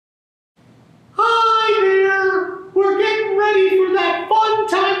fun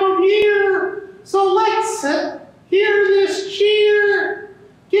time of year, so let's hear this cheer.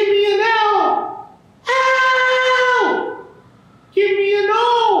 Give me an L. Ow! Give me an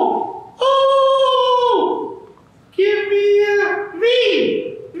O. Oh! Give me a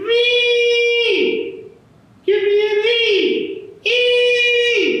V. V. Give me an E.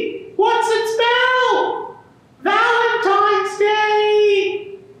 E. What's it spell? Valentine's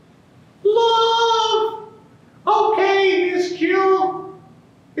Day. Love. Okay, Miss Jill.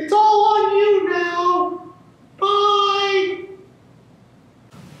 It's all on you now. Bye.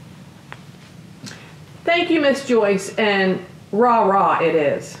 Thank you, Miss Joyce, and rah-rah it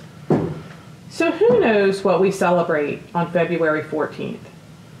is. So who knows what we celebrate on February 14th?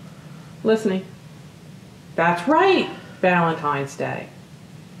 Listening. That's right, Valentine's Day.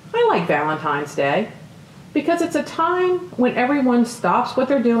 I like Valentine's Day because it's a time when everyone stops what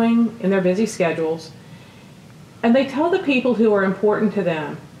they're doing in their busy schedules and they tell the people who are important to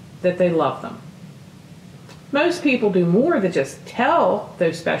them that they love them. Most people do more than just tell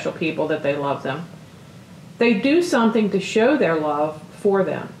those special people that they love them. They do something to show their love for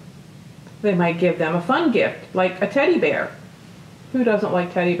them. They might give them a fun gift, like a teddy bear. Who doesn't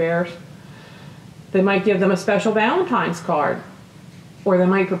like teddy bears? They might give them a special Valentine's card, or they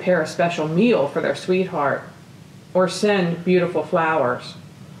might prepare a special meal for their sweetheart, or send beautiful flowers.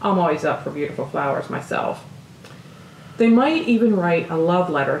 I'm always up for beautiful flowers myself. They might even write a love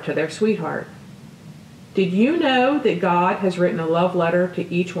letter to their sweetheart. Did you know that God has written a love letter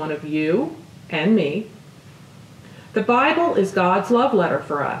to each one of you and me? The Bible is God's love letter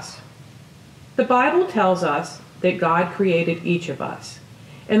for us. The Bible tells us that God created each of us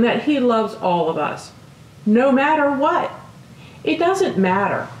and that He loves all of us, no matter what. It doesn't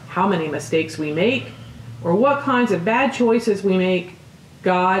matter how many mistakes we make or what kinds of bad choices we make,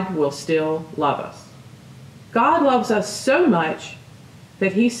 God will still love us. God loves us so much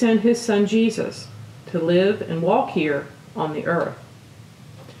that He sent His Son Jesus to live and walk here on the earth.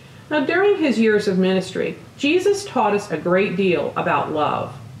 Now, during His years of ministry, Jesus taught us a great deal about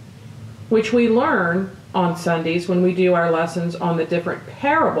love, which we learn on Sundays when we do our lessons on the different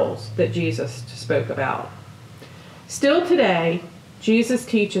parables that Jesus spoke about. Still today, Jesus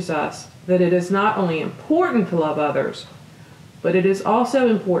teaches us that it is not only important to love others, but it is also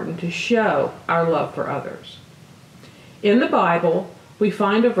important to show our love for others. In the Bible, we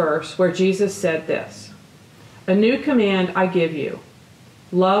find a verse where Jesus said this, "A new command I give you,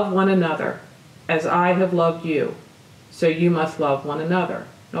 love one another as I have loved you, so you must love one another."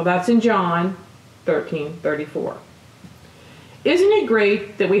 Now that's in John 13:34. Isn't it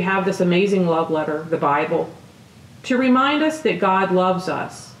great that we have this amazing love letter, the Bible, to remind us that God loves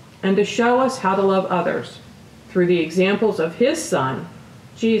us and to show us how to love others through the examples of His Son,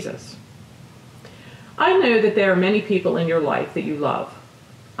 Jesus? I know that there are many people in your life that you love.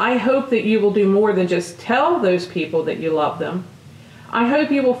 I hope that you will do more than just tell those people that you love them. I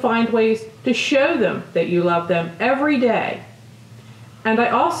hope you will find ways to show them that you love them every day. And I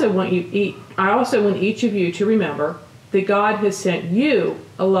also want each of you to remember that God has sent you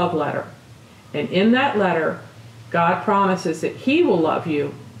a love letter. And in that letter, God promises that He will love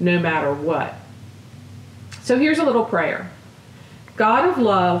you no matter what. So here's a little prayer. God of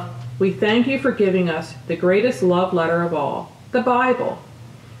love, we thank you for giving us the greatest love letter of all, the Bible.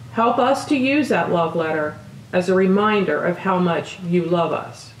 Help us to use that love letter as a reminder of how much you love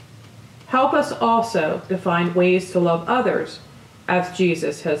us. Help us also to find ways to love others as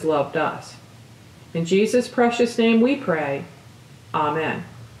Jesus has loved us. In Jesus' precious name we pray. Amen.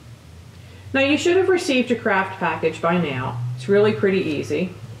 Now you should have received your craft package by now. It's really pretty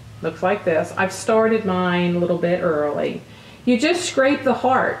easy. Looks like this. I've started mine a little bit early. You just scrape the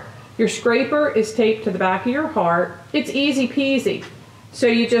heart. Your scraper is taped to the back of your heart. It's easy peasy. So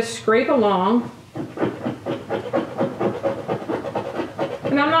you just scrape along.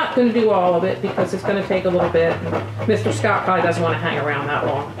 And I'm not going to do all of it because it's going to take a little bit. Mr. Scott probably doesn't want to hang around that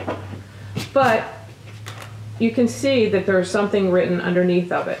long. But you can see that there's something written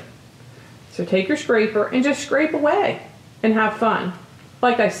underneath of it. So take your scraper and just scrape away and have fun.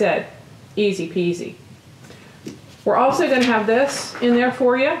 Like I said, easy peasy. We're also going to have this in there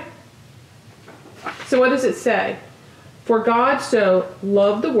for you. So what does it say? For God so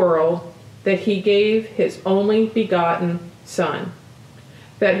loved the world that He gave His only begotten Son,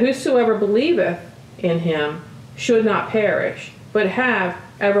 that whosoever believeth in Him should not perish, but have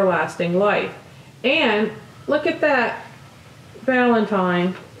everlasting life. And look at that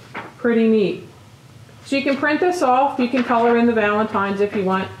Valentine, pretty neat. So you can print this off, you can color in the Valentines if you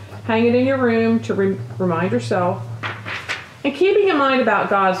want, hang it in your room to remind yourself. And keeping in mind about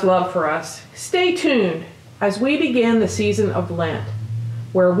God's love for us, stay tuned as we begin the season of Lent.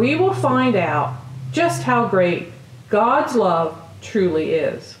 where we will find out just how great God's love truly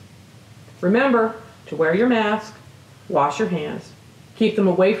is. Remember to wear your mask, wash your hands, keep them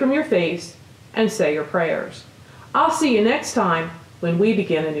away from your face, and say your prayers. I'll see you next time when we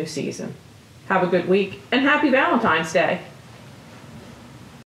begin a new season. Have a good week and happy Valentine's Day.